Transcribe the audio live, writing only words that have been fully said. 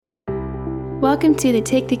Welcome to the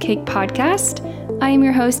Take the Cake podcast. I am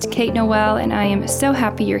your host, Kate Noel, and I am so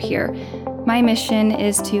happy you're here. My mission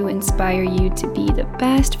is to inspire you to be the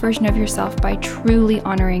best version of yourself by truly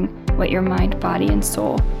honoring what your mind, body, and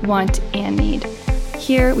soul want and need.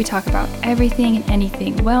 Here, we talk about everything and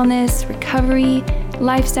anything wellness, recovery,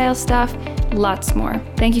 lifestyle stuff, lots more.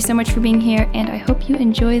 Thank you so much for being here, and I hope you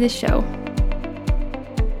enjoy the show.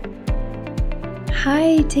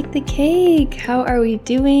 Hi, Take the Cake. How are we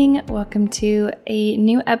doing? Welcome to a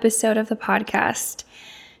new episode of the podcast.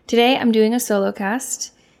 Today, I'm doing a solo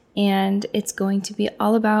cast, and it's going to be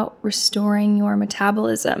all about restoring your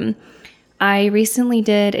metabolism. I recently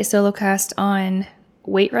did a solo cast on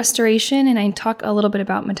weight restoration, and I talk a little bit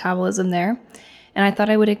about metabolism there. And I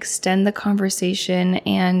thought I would extend the conversation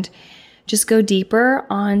and just go deeper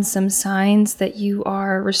on some signs that you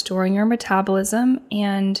are restoring your metabolism.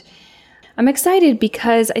 And I'm excited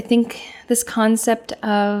because I think this concept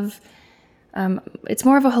of, it's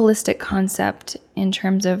more of a holistic concept in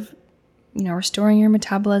terms of, restoring your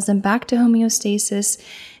metabolism back to homeostasis,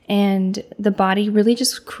 and the body really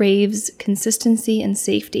just craves consistency and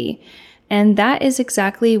safety. And that is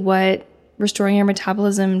exactly what restoring your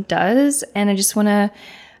metabolism does. And I just want to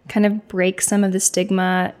kind of break some of the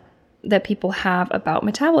stigma that people have about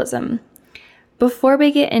metabolism. Before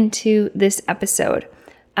we get into this episode,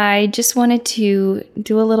 I just wanted to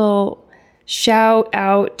do a little shout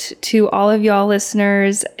out to all of y'all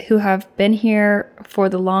listeners who have been here for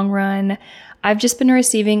the long run. I've just been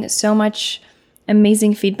receiving so much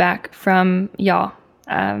amazing feedback from y'all.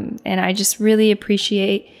 And I just really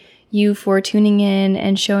appreciate you for tuning in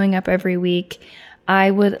and showing up every week.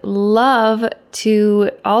 I would love to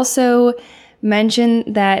also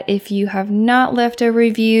mention that if you have not left a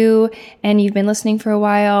review and you've been listening for a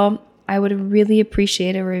while, I would really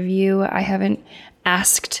appreciate a review. I haven't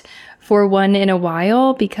asked for one in a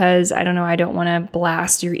while because I don't want to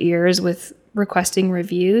blast your ears with requesting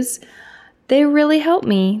reviews. They really help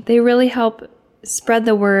me. They really help spread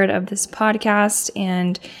the word of this podcast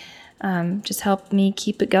and just help me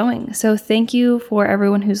keep it going. So thank you for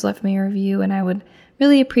everyone who's left me a review, and I would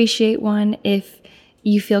really appreciate one if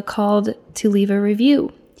you feel called to leave a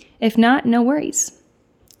review. If not, no worries.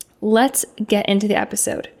 Let's get into the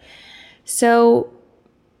episode. So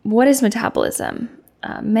what is metabolism?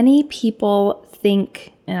 Many people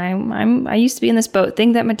think, and I used to be in this boat,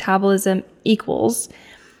 think that metabolism equals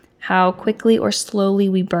how quickly or slowly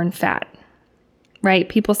we burn fat, right?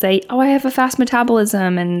 People say, I have a fast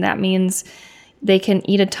metabolism, and that means they can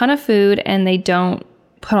eat a ton of food and they don't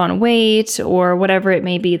put on weight or whatever it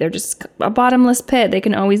may be. They're just a bottomless pit. They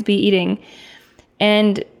can always be eating.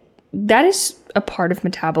 And that is a part of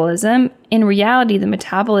metabolism. In reality, the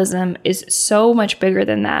metabolism is so much bigger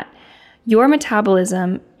than that. Your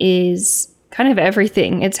metabolism is kind of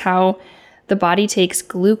everything. It's how the body takes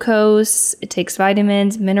glucose, it takes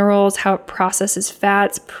vitamins, minerals, how it processes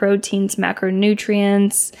fats, proteins,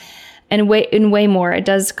 macronutrients, and way more. It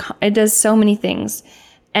does so many things.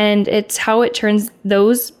 And it's how it turns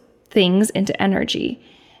those things into energy.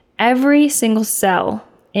 Every single cell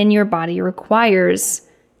in your body requires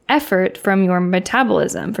effort from your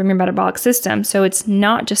metabolism, from your metabolic system. So it's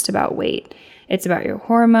not just about weight. It's about your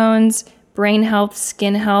hormones, brain health,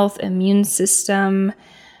 skin health, immune system,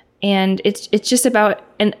 and it's just about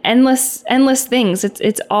an endless things.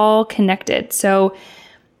 It's all connected. So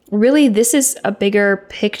really, this is a bigger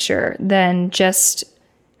picture than just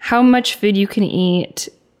how much food you can eat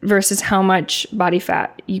versus how much body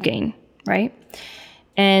fat you gain, right?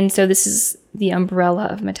 And so this is the umbrella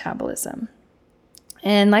of metabolism.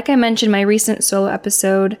 And like I mentioned, my recent solo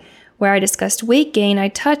episode where I discussed weight gain, I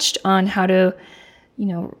touched on how to,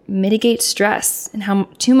 mitigate stress and how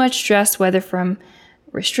too much stress, whether from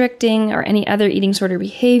restricting or any other eating disorder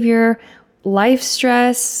behavior, life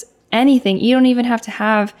stress, anything. You don't even have to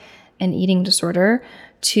have an eating disorder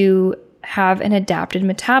to have an adapted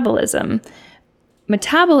metabolism.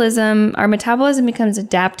 Our metabolism becomes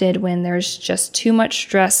adapted when there's just too much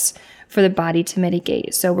stress for the body to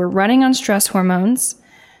mitigate. So we're running on stress hormones,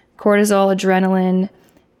 cortisol, adrenaline,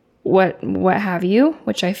 what have you,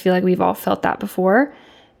 which I feel like we've all felt that before.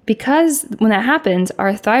 Because when that happens,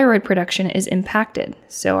 our thyroid production is impacted.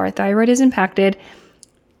 So our thyroid is impacted.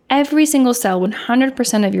 Every single cell,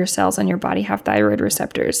 100% of your cells on your body have thyroid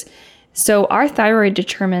receptors. So our thyroid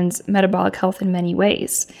determines metabolic health in many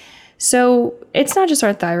ways. So it's not just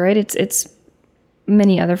our thyroid, it's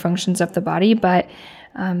many other functions of the body, but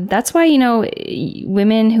that's why,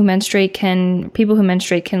 people who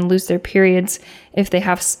menstruate can lose their periods if they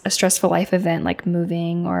have a stressful life event like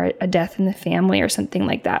moving or a death in the family or something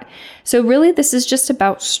like that. So really, this is just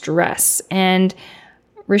about stress. And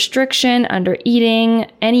restriction, under eating,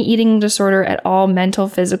 any eating disorder at all, mental,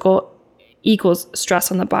 physical, equals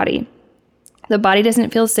stress on the body. The body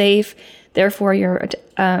doesn't feel safe, therefore your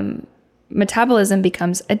metabolism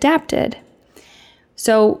becomes adapted.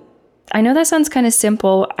 So I know that sounds kind of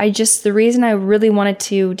simple. The reason I really wanted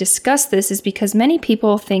to discuss this is because many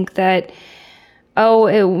people think that,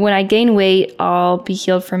 when I gain weight, I'll be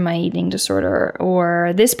healed from my eating disorder,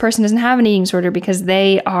 or this person doesn't have an eating disorder because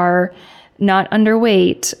they are not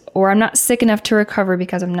underweight, or I'm not sick enough to recover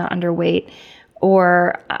because I'm not underweight,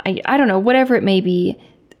 or I don't know, whatever it may be.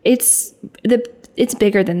 It's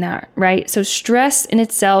bigger than that, right? So stress in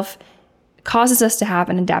itself causes us to have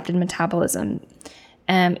an adapted metabolism.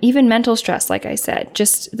 Even mental stress, like I said,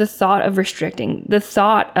 just the thought of restricting, the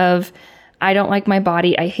thought of, I don't like my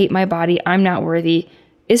body, I hate my body, I'm not worthy,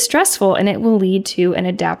 is stressful, and it will lead to an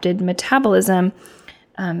adapted metabolism,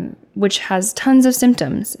 which has tons of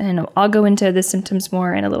symptoms. And I'll go into the symptoms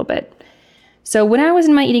more in a little bit. So when I was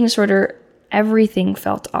in my eating disorder, everything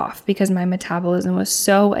felt off because my metabolism was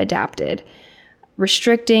so adapted.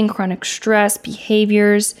 Restricting, chronic stress,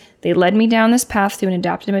 behaviors, they led me down this path to an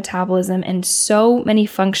adapted metabolism, and so many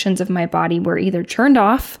functions of my body were either turned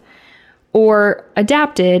off or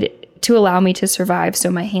adapted to allow me to survive. So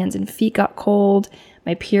my hands and feet got cold,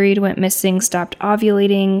 my period went missing, stopped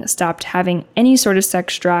ovulating, stopped having any sort of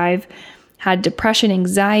sex drive, had depression,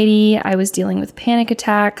 anxiety, I was dealing with panic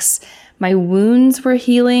attacks, my wounds were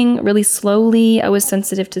healing really slowly, I was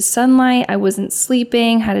sensitive to sunlight, I wasn't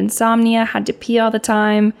sleeping, had insomnia, had to pee all the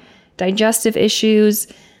time, digestive issues,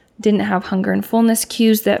 didn't have hunger and fullness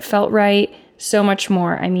cues that felt right, so much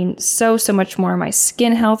more. I mean, so much more. My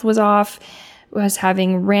skin health was off, was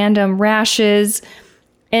having random rashes,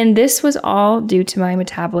 and this was all due to my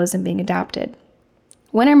metabolism being adapted.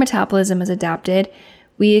 When our metabolism is adapted,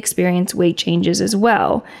 we experience weight changes as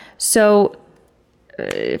well. So,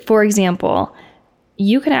 for example,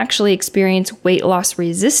 you can actually experience weight loss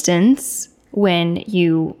resistance when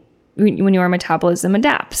your metabolism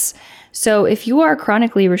adapts. So if you are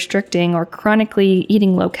chronically restricting or chronically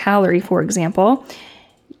eating low calorie, for example,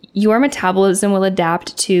 your metabolism will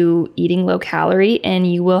adapt to eating low calorie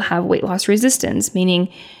and you will have weight loss resistance,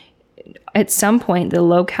 meaning at some point the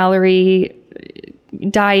low calorie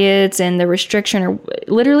diets and the restriction, or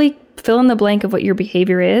literally fill in the blank of what your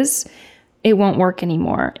behavior is, it won't work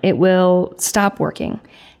anymore. It will stop working.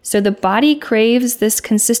 So the body craves this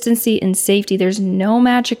consistency and safety. There's no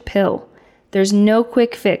magic pill. There's no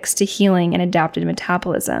quick fix to healing an adapted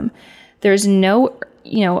metabolism. There's no,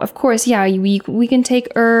 of course, we can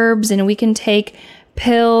take herbs and we can take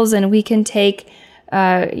pills and we can take,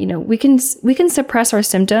 we can suppress our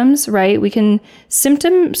symptoms, right?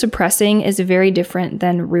 Symptom suppressing is very different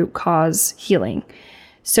than root cause healing.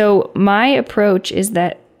 So my approach is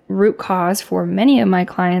that root cause for many of my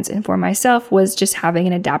clients and for myself was just having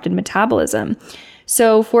an adapted metabolism.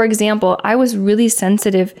 So for example, I was really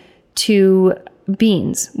sensitive to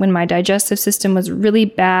beans when my digestive system was really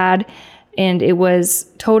bad and it was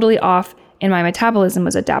totally off, and my metabolism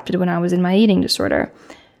was adapted when I was in my eating disorder.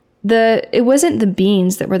 It wasn't the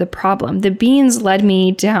beans that were the problem. The beans led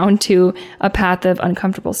me down to a path of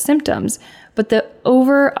uncomfortable symptoms, but the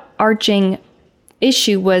overarching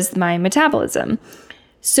issue was my metabolism.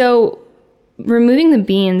 So removing the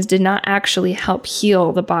beans did not actually help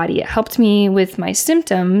heal the body. It helped me with my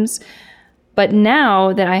symptoms, but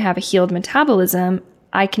now that I have a healed metabolism,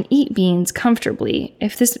 I can eat beans comfortably.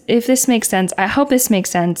 If this makes sense, I hope this makes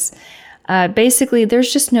sense. Basically,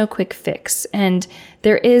 there's just no quick fix, and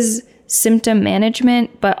there is symptom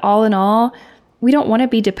management, but all in all, we don't want to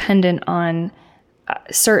be dependent on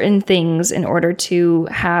certain things in order to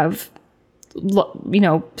have,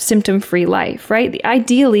 symptom-free life, right?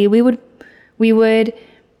 Ideally, we would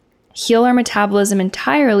heal our metabolism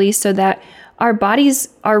entirely so that our bodies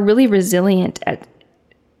are really resilient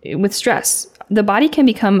with stress. The body can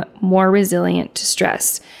become more resilient to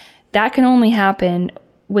stress. That can only happen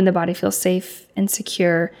when the body feels safe and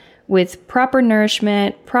secure with proper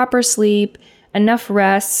nourishment, proper sleep, enough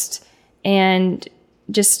rest, and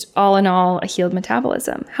just all in all, a healed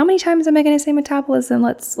metabolism. How many times am I going to say metabolism?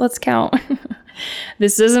 Let's count.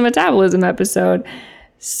 This is a metabolism episode.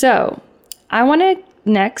 So I want to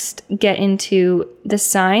next get into the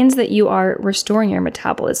signs that you are restoring your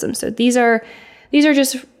metabolism. So these are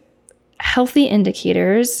just healthy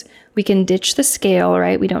indicators. We can ditch the scale,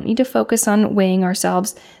 right? We don't need to focus on weighing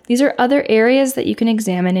ourselves. These are other areas that you can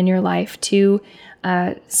examine in your life to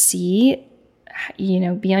see,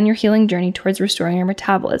 be on your healing journey towards restoring your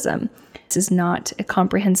metabolism. This is not a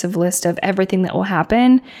comprehensive list of everything that will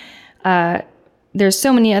happen. There's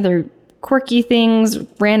so many other quirky things,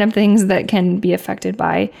 random things that can be affected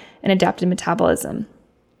by an adapted metabolism.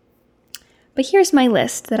 But here's my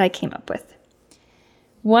list that I came up with.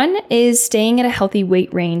 1 is staying at a healthy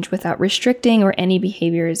weight range without restricting or any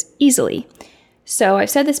behaviors easily. So I've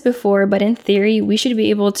said this before, but in theory, we should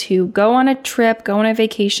be able to go on a trip, go on a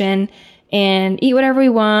vacation, and eat whatever we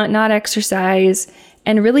want, not exercise,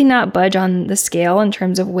 and really not budge on the scale in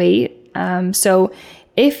terms of weight. So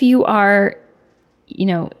if you are,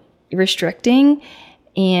 restricting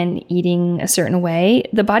and eating a certain way,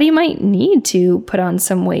 the body might need to put on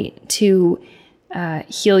some weight to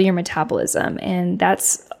heal your metabolism. And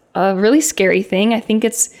that's a really scary thing. I think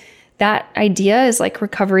that idea is like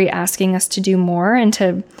recovery asking us to do more and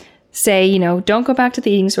to say, don't go back to the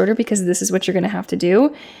eating disorder because this is what you're going to have to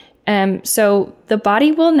do. So the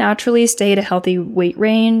body will naturally stay at a healthy weight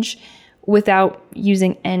range without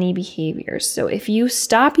using any behaviors. So if you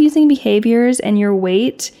stop using behaviors and your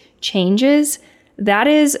weight changes, that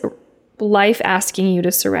is life asking you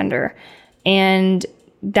to surrender. And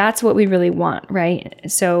that's what we really want, right?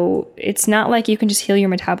 So it's not like you can just heal your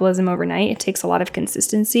metabolism overnight. It takes a lot of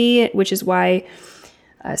consistency, which is why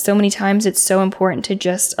so many times it's so important to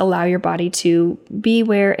just allow your body to be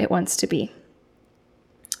where it wants to be.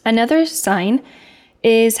 Another sign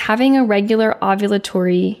is having a regular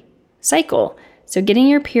ovulatory cycle. So getting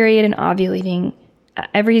your period and ovulating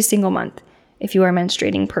every single month if you are a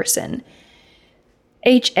menstruating person.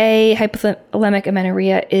 HA, hypothalamic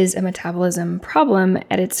amenorrhea, is a metabolism problem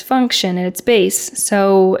at its function, at its base.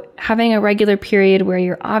 So having a regular period where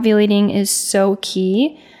you're ovulating is so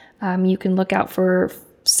key. You can look out for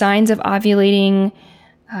signs of ovulating,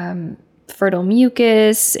 fertile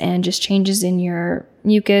mucus, and just changes in your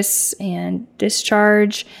mucus and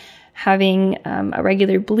discharge, having a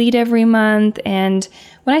regular bleed every month. And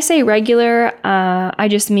when I say regular, I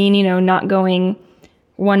just mean, not going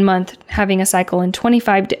 1 month having a cycle and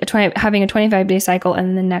having a 25-day cycle, and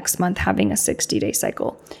then the next month having a 60-day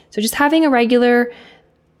cycle. So just having a regular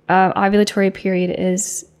ovulatory period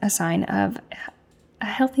is a sign of a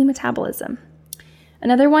healthy metabolism.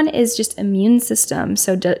 Another one is just immune system.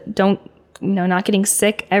 So not getting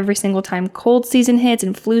sick every single time cold season hits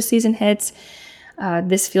and flu season hits.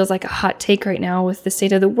 This feels like a hot take right now with the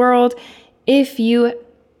state of the world. If you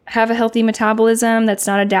have a healthy metabolism that's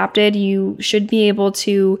not adapted, you should be able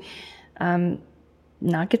to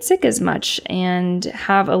not get sick as much and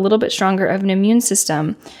have a little bit stronger of an immune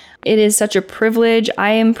system. It is such a privilege.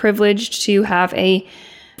 I am privileged to have a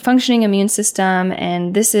functioning immune system,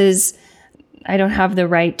 and I don't have the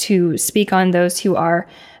right to speak on those who are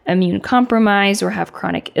immune compromised or have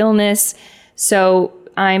chronic illness. So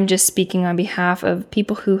I'm just speaking on behalf of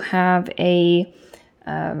people who have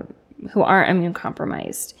who are immune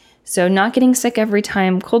compromised. So not getting sick every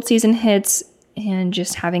time cold season hits and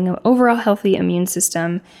just having an overall healthy immune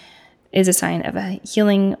system is a sign of a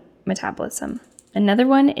healing metabolism. Another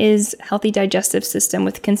one is healthy digestive system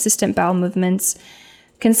with consistent bowel movements,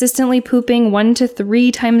 consistently pooping 1 to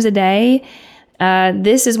 3 times a day.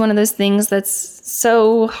 This is one of those things that's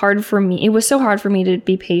so hard for me. It was so hard for me to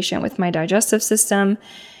be patient with my digestive system.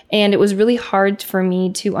 And it was really hard for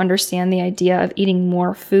me to understand the idea of eating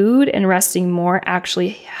more food and resting more actually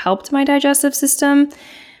helped my digestive system.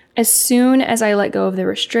 As soon as I let go of the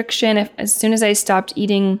restriction, as soon as I stopped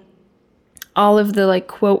eating all of the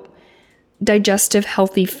quote, digestive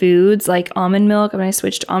healthy foods like almond milk, when I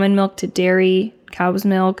switched almond milk to dairy, cow's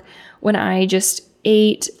milk, when I just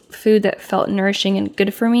ate food that felt nourishing and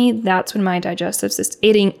good for me, that's when my digestive system,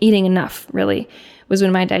 eating enough really, was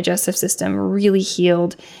when my digestive system really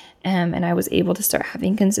healed, and I was able to start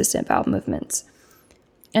having consistent bowel movements.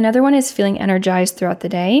 Another one is feeling energized throughout the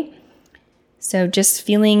day. So just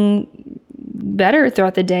feeling better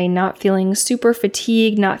throughout the day, not feeling super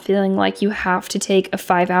fatigued, not feeling like you have to take a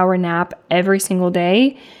 5-hour nap every single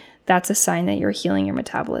day. That's a sign that you're healing your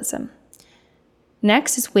metabolism.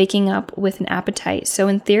 Next is waking up with an appetite. So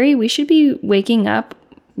in theory, we should be waking up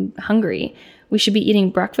hungry. We should be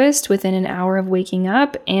eating breakfast within an hour of waking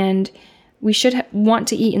up, and we should want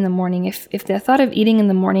to eat in the morning. If the thought of eating in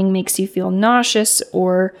the morning makes you feel nauseous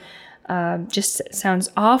or just sounds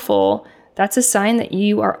awful, that's a sign that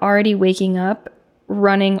you are already waking up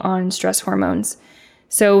running on stress hormones.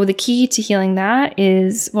 So the key to healing that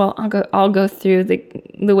is, I'll go through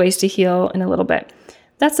the ways to heal in a little bit.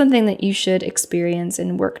 That's something that you should experience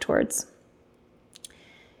and work towards.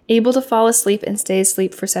 Able to fall asleep and stay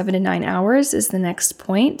asleep for 7 to 9 hours is the next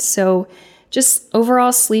point. So just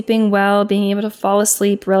overall sleeping well, being able to fall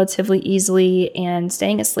asleep relatively easily, and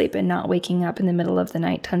staying asleep and not waking up in the middle of the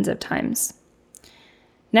night tons of times.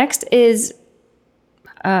 Next is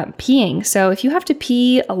peeing. So if you have to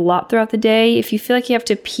pee a lot throughout the day, if you feel like you have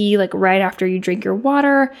to pee like right after you drink your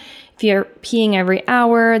water, if you're peeing every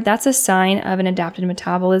hour, that's a sign of an adapted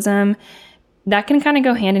metabolism. That can kind of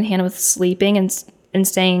go hand in hand with sleeping and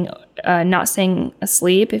staying, not staying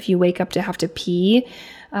asleep. If you wake up to have to pee,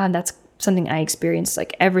 that's something I experienced.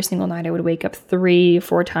 Like every single night, I would wake up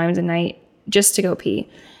 3-4 times a night just to go pee.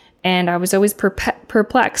 And I was always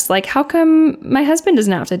perplexed. Like, how come my husband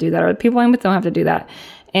doesn't have to do that? Or the people I'm with don't have to do that?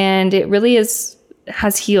 And it really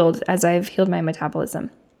has healed as I've healed my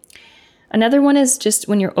metabolism. Another one is just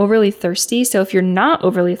when you're overly thirsty. So if you're not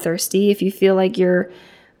overly thirsty, if you feel like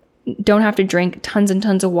don't have to drink tons and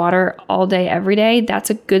tons of water all day, every day,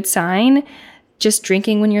 that's a good sign. Just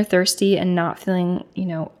drinking when you're thirsty and not feeling,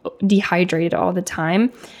 dehydrated all the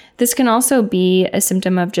time. This can also be a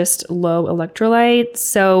symptom of just low electrolytes.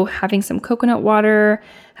 So having some coconut water,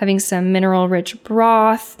 having some mineral-rich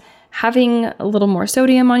broth, having a little more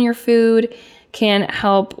sodium on your food can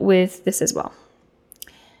help with this as well.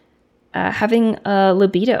 Having a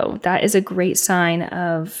libido, that is a great sign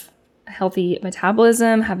of healthy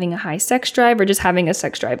metabolism, having a high sex drive, or just having a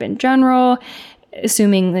sex drive in general,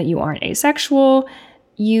 assuming that you aren't asexual.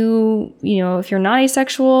 If you're not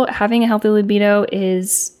asexual, having a healthy libido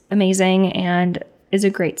is amazing and is a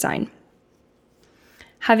great sign.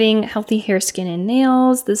 Having healthy hair, skin, and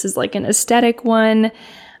nails. This is like an aesthetic one.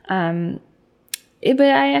 But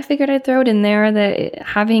I figured I'd throw it in there that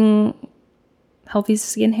having healthy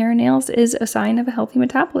skin, hair, and nails is a sign of a healthy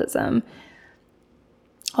metabolism.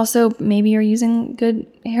 Also, maybe you're using good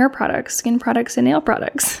hair products, skin products, and nail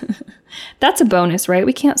products. That's a bonus, right?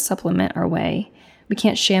 We can't supplement our way. We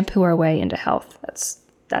can't shampoo our way into health.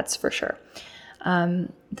 That's for sure.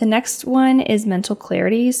 The next one is mental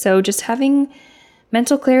clarity. So just having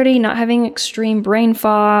mental clarity, not having extreme brain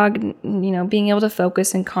fog, being able to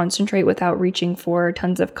focus and concentrate without reaching for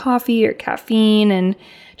tons of coffee or caffeine, and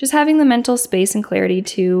just having the mental space and clarity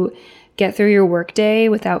to get through your workday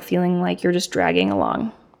without feeling like you're just dragging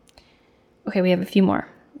along. Okay, we have a few more.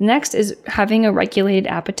 Next is having a regulated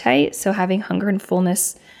appetite. So having hunger and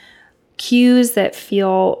fullness cues that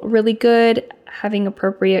feel really good, having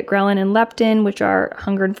appropriate ghrelin and leptin, which are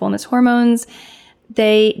hunger and fullness hormones.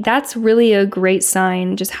 That's really a great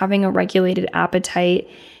sign, just having a regulated appetite.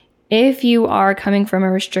 If you are coming from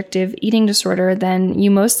a restrictive eating disorder, then you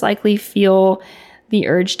most likely feel the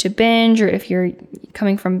urge to binge, or if you're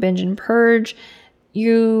coming from binge and purge,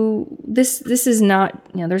 this is not,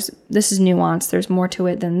 this is nuanced. There's more to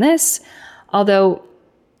it than this. Although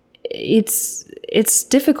it's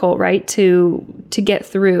difficult, right, to get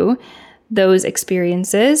through those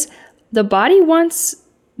experiences. The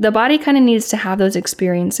body kind of needs to have those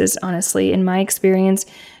experiences, honestly, in my experience,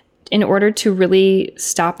 in order to really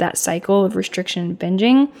stop that cycle of restriction and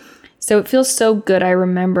binging. So it feels so good. I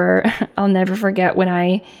remember, I'll never forget when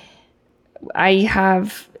I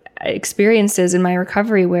have experiences in my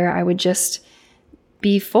recovery where I would just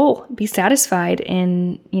be full, be satisfied,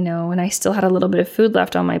 and I still had a little bit of food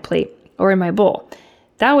left on my plate or in my bowl.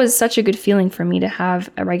 That was such a good feeling for me to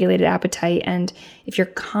have a regulated appetite. And if you're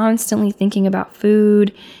constantly thinking about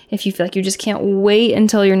food, if you feel like you just can't wait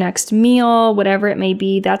until your next meal, whatever it may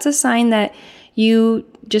be, that's a sign that you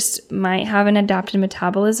just might have an adapted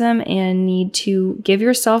metabolism and need to give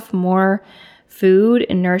yourself more food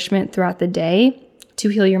and nourishment throughout the day to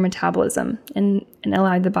heal your metabolism and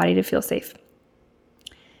allow the body to feel safe.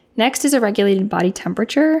 Next is a regulated body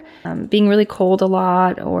temperature. Being really cold a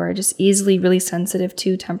lot or just easily really sensitive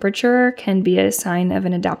to temperature can be a sign of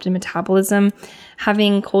an adapted metabolism.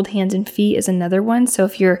 Having cold hands and feet is another one. So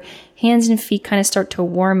if your hands and feet kind of start to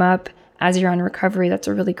warm up as you're on recovery, that's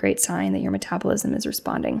a really great sign that your metabolism is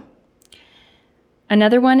responding.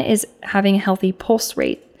 Another one is having a healthy pulse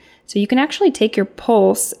rate. So you can actually take your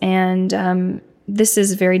pulse, and this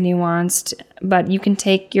is very nuanced, but you can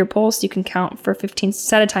take your pulse, you can count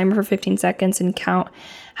set a timer for 15 seconds and count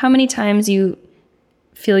how many times you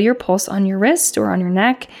feel your pulse on your wrist or on your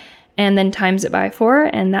neck, and then times it by 4,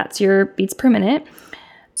 and that's your beats per minute.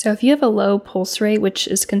 So if you have a low pulse rate, which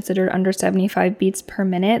is considered under 75 beats per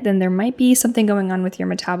minute, then there might be something going on with your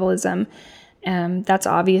metabolism. That's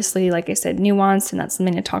obviously, like I said, nuanced, and that's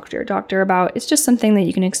something to talk to your doctor about. It's just something that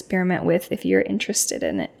you can experiment with if you're interested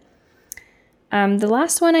in it. The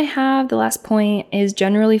last point is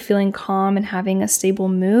generally feeling calm and having a stable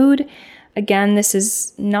mood. Again, this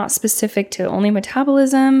is not specific to only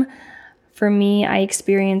metabolism. For me, I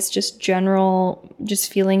experience just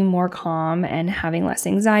feeling more calm and having less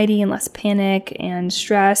anxiety and less panic and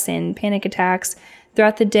stress and panic attacks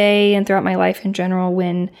throughout the day and throughout my life in general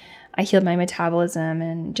when I healed my metabolism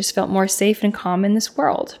and just felt more safe and calm in this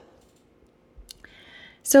world.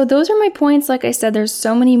 So those are my points. Like I said, there's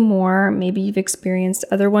so many more. Maybe you've experienced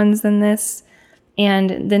other ones than this.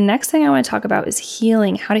 And the next thing I want to talk about is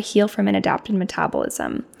healing, how to heal from an adapted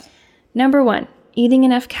metabolism. Number 1, eating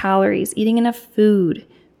enough calories, eating enough food,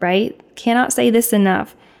 right? Cannot say this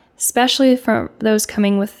enough, especially for those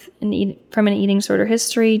coming from an eating disorder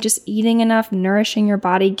history. Just eating enough, nourishing your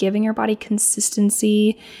body, giving your body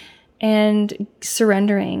consistency, and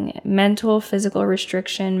surrendering mental, physical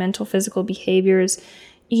restriction, mental, physical behaviors,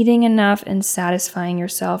 eating enough and satisfying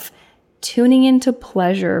yourself, tuning into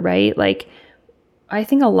pleasure, right? Like, I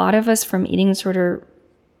think a lot of us from eating disorder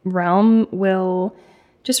realm will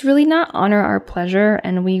just really not honor our pleasure,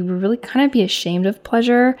 and we really kind of be ashamed of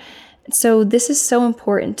pleasure. So this is so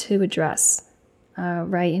important to address,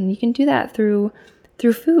 right? And you can do that through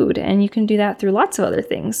food, and you can do that through lots of other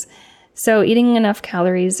things. So eating enough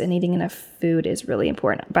calories and eating enough food is really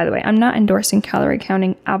important. By the way, I'm not endorsing calorie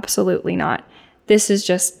counting. Absolutely not. This is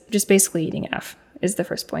just basically eating enough is the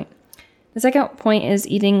first point. The second point is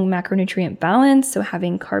eating macronutrient balance. So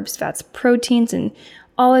having carbs, fats, proteins in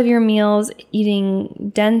all of your meals,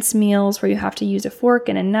 eating dense meals where you have to use a fork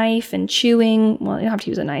and a knife and chewing. Well, you don't have to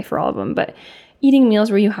use a knife for all of them, but eating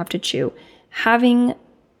meals where you have to chew. Having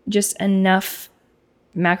just enough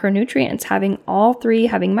macronutrients, having all 3,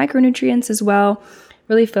 having micronutrients as well,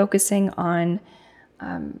 really focusing on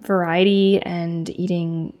variety and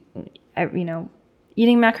eating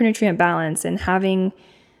macronutrient balance and having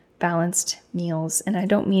balanced meals. And I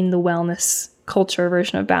don't mean the wellness culture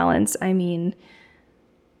version of balance. I mean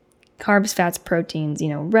carbs, fats, proteins,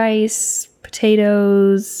 rice,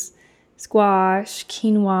 potatoes, squash,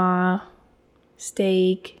 quinoa,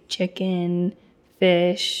 steak, chicken,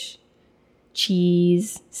 fish,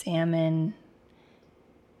 cheese, salmon,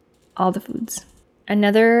 all the foods.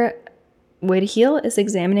 Another way to heal is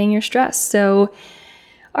examining your stress. So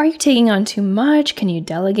are you taking on too much? Can you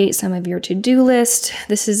delegate some of your to-do list?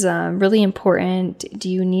 This is really important. Do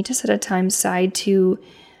you need to set a time aside to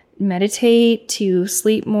meditate, to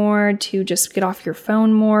sleep more, to just get off your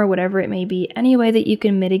phone more, whatever it may be? Any way that you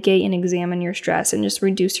can mitigate and examine your stress and just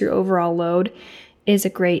reduce your overall load is a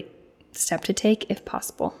great step to take if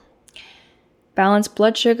possible. Balanced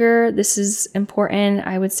blood sugar, this is important.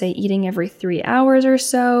 I would say eating every 3 hours or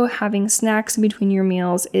so, having snacks in between your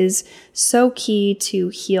meals is so key to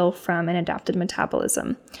heal from an adapted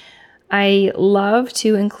metabolism. I love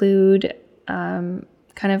to include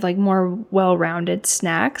kind of like more well-rounded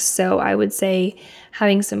snacks. So I would say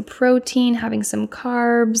having some protein, having some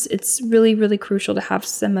carbs. It's really, really crucial to have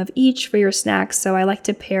some of each for your snacks. So I like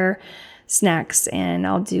to pair snacks, and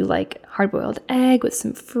I'll do like hard-boiled egg with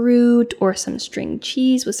some fruit or some string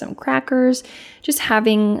cheese with some crackers, just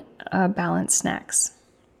having balanced snacks.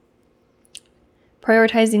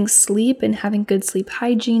 Prioritizing sleep and having good sleep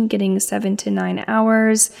hygiene, getting 7 to 9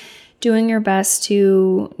 hours, doing your best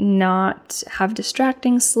to not have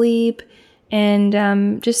distracting sleep,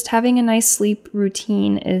 and just having a nice sleep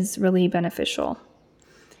routine is really beneficial.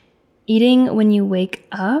 Eating when you wake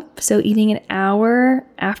up, so eating an hour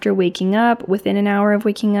after waking up, within an hour of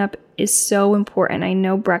waking up, is so important. I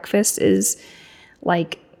know breakfast is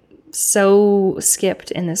like so skipped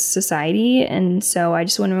in this society, and so I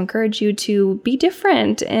just want to encourage you to be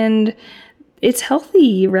different. And it's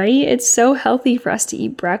healthy, right? It's so healthy for us to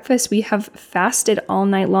eat breakfast. We have fasted all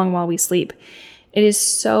night long while we sleep. It is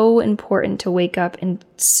so important to wake up and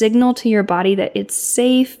signal to your body that it's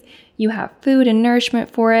safe. You have food and nourishment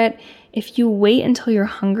for it. If you wait until you're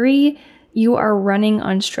hungry, you are running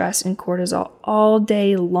on stress and cortisol all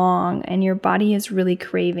day long, and your body is really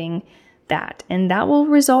craving that. And that will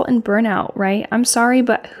result in burnout, right? I'm sorry,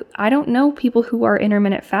 but I don't know people who are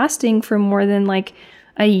intermittent fasting for more than like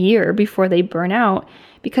a year before they burn out,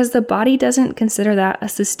 because the body doesn't consider that a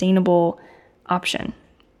sustainable option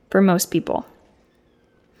for most people.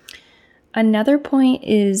 Another point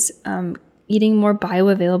is eating more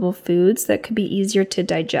bioavailable foods that could be easier to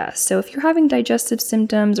digest. So if you're having digestive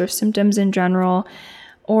symptoms or symptoms in general,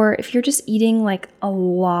 or if you're just eating like a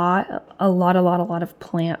lot of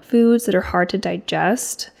plant foods that are hard to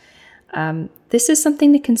digest, this is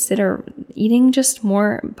something to consider. Eating just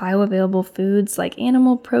more bioavailable foods like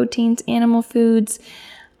animal proteins, animal foods,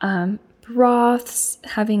 broths,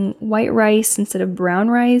 having white rice instead of brown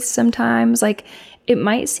rice sometimes. Like, it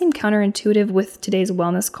might seem counterintuitive with today's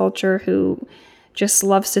wellness culture, who just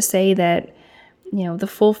loves to say that, the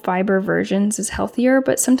full fiber versions is healthier,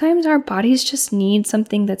 but sometimes our bodies just need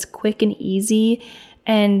something that's quick and easy.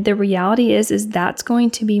 And the reality is that's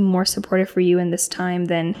going to be more supportive for you in this time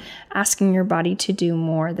than asking your body to do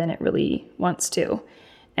more than it really wants to.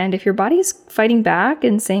 And if your body's fighting back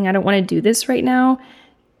and saying, I don't want to do this right now,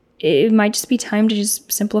 it might just be time to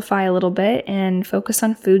just simplify a little bit and focus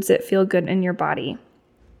on foods that feel good in your body.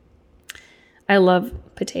 I love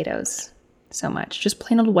potatoes so much, just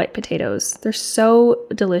plain old white potatoes. They're so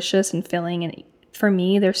delicious and filling, and for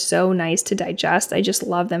me, they're so nice to digest. I just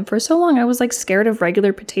love them. For so long, I was like scared of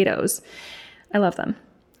regular potatoes. I love them.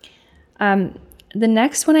 The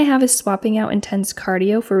next one I have is swapping out intense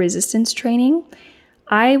cardio for resistance training.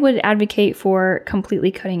 I would advocate for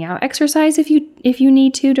completely cutting out exercise if you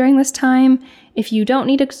need to during this time. If you don't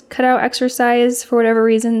need to cut out exercise for whatever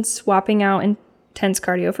reason, swapping out intense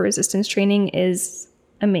cardio for resistance training is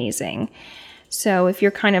amazing. So if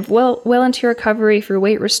you're kind of well into your recovery, if you're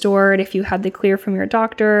weight restored, if you had the clear from your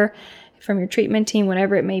doctor, from your treatment team,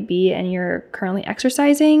 whatever it may be, and you're currently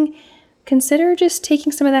exercising, consider just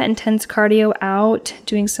taking some of that intense cardio out,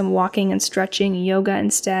 doing some walking and stretching, yoga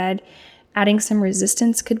instead. Adding some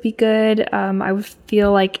resistance could be good. I would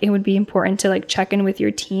feel like it would be important to like check in with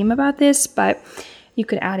your team about this, but you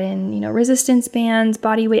could add in, resistance bands,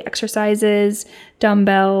 body weight exercises,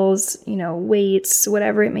 dumbbells, weights,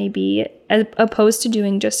 whatever it may be, as opposed to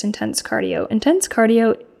doing just intense cardio. Intense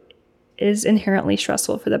cardio is inherently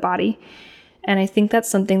stressful for the body. And I think that's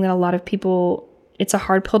something that a lot of people, it's a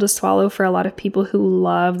hard pill to swallow for a lot of people who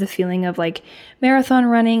love the feeling of like marathon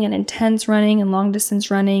running and intense running and long distance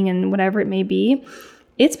running and whatever it may be.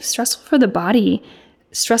 It's stressful for the body,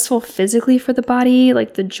 stressful physically for the body,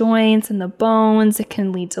 like the joints and the bones. It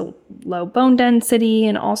can lead to low bone density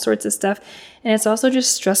and all sorts of stuff. And it's also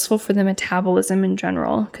just stressful for the metabolism in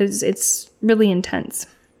general because it's really intense.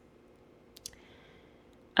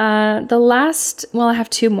 I have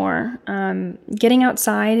two more. Getting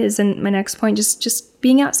outside is my next point. Just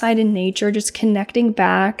being outside in nature, just connecting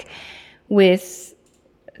back with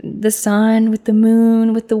the sun, with the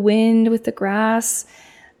moon, with the wind, with the grass,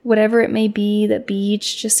 whatever it may be, the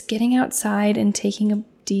beach, just getting outside and taking a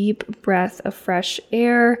deep breath of fresh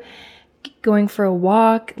air, going for a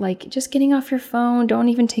walk, like just getting off your phone. Don't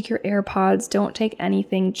even take your AirPods. Don't take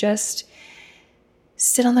anything. Just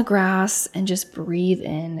sit on the grass and just breathe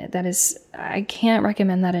in. I can't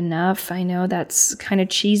recommend that enough. I know that's kind of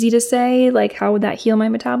cheesy to say, like how would that heal my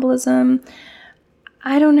metabolism?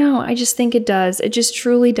 I don't know. I just think it does. It just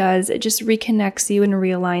truly does. It just reconnects you and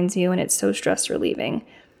realigns you, and it's so stress relieving.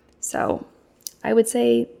 So I would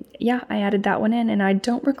say, yeah, I added that one in and I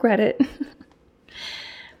don't regret it.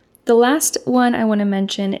 The last one I want to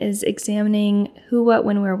mention is examining who, what,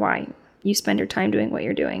 when, where, why you spend your time doing what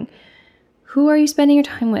you're doing. Who are you spending your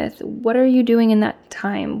time with? What are you doing in that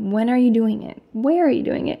time? When are you doing it? Where are you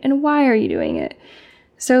doing it? And why are you doing it?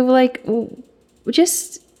 So like,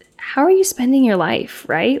 just how are you spending your life,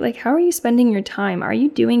 right? Like, how are you spending your time? Are you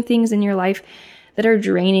doing things in your life that are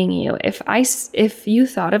draining you? If you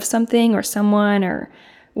thought of something or someone or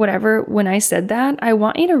whatever, when I said that, I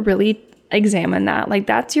want you to really examine that. Like,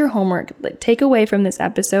 that's your homework. Like, take away from this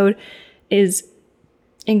episode is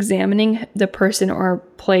examining the person or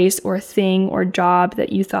place or thing or job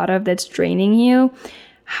that you thought of that's draining you.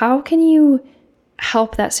 How can you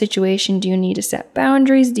help that situation? Do you need to set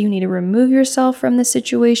boundaries? Do you need to remove yourself from the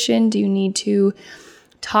situation? Do you need to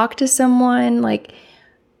talk to someone? Like,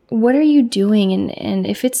 what are you doing? And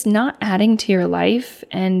if it's not adding to your life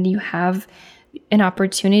and you have an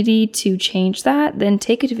opportunity to change that, then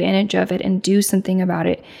take advantage of it and do something about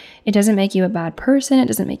it. It doesn't make you a bad person. It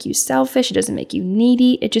doesn't make you selfish. It doesn't make you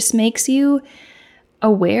needy. It just makes you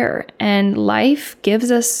aware. And life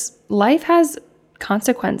has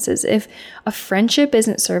consequences. If a friendship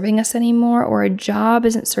isn't serving us anymore, or a job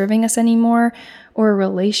isn't serving us anymore, or a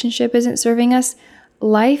relationship isn't serving us,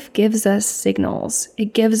 life gives us signals.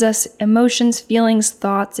 It gives us emotions, feelings,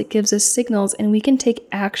 thoughts. It gives us signals, and we can take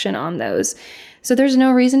action on those. So there's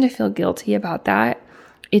no reason to feel guilty about that.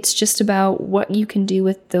 It's just about what you can do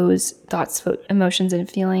with those thoughts, emotions, and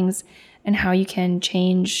feelings, and how you can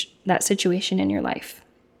change that situation in your life.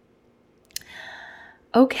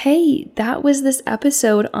 Okay, that was this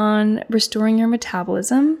episode on restoring your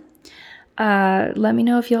metabolism. Let me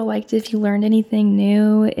know if y'all liked it, if you learned anything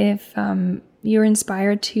new, if you're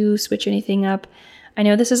inspired to switch anything up. I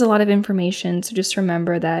know this is a lot of information, so just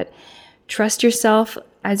remember that trust yourself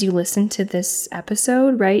as you listen to this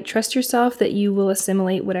episode, right? Trust yourself that you will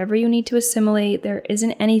assimilate whatever you need to assimilate. There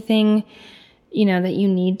isn't anything, that you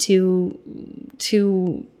need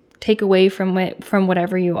to take away from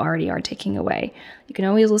whatever you already are taking away. You can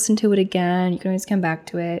always listen to it again. You can always come back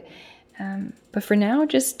to it. But for now,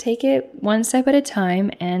 just take it one step at a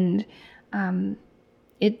time, and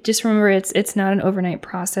just remember it's not an overnight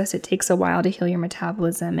process. It takes a while to heal your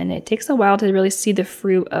metabolism, and it takes a while to really see the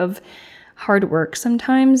fruit of hard work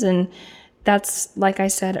sometimes. And that's, like I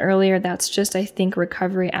said earlier, that's just, I think,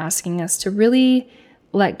 recovery asking us to really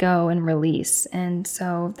let go and release. And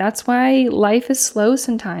so that's why life is slow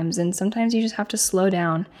sometimes, and sometimes you just have to slow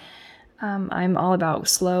down. I'm all about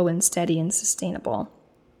slow and steady and sustainable.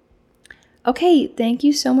 Okay, thank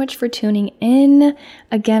you so much for tuning in.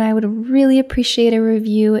 Again, I would really appreciate a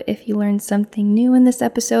review if you learned something new in this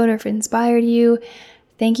episode or if it inspired you.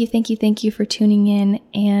 Thank you for tuning in,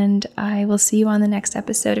 and I will see you on the next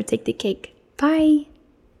episode of Take the Cake. Bye.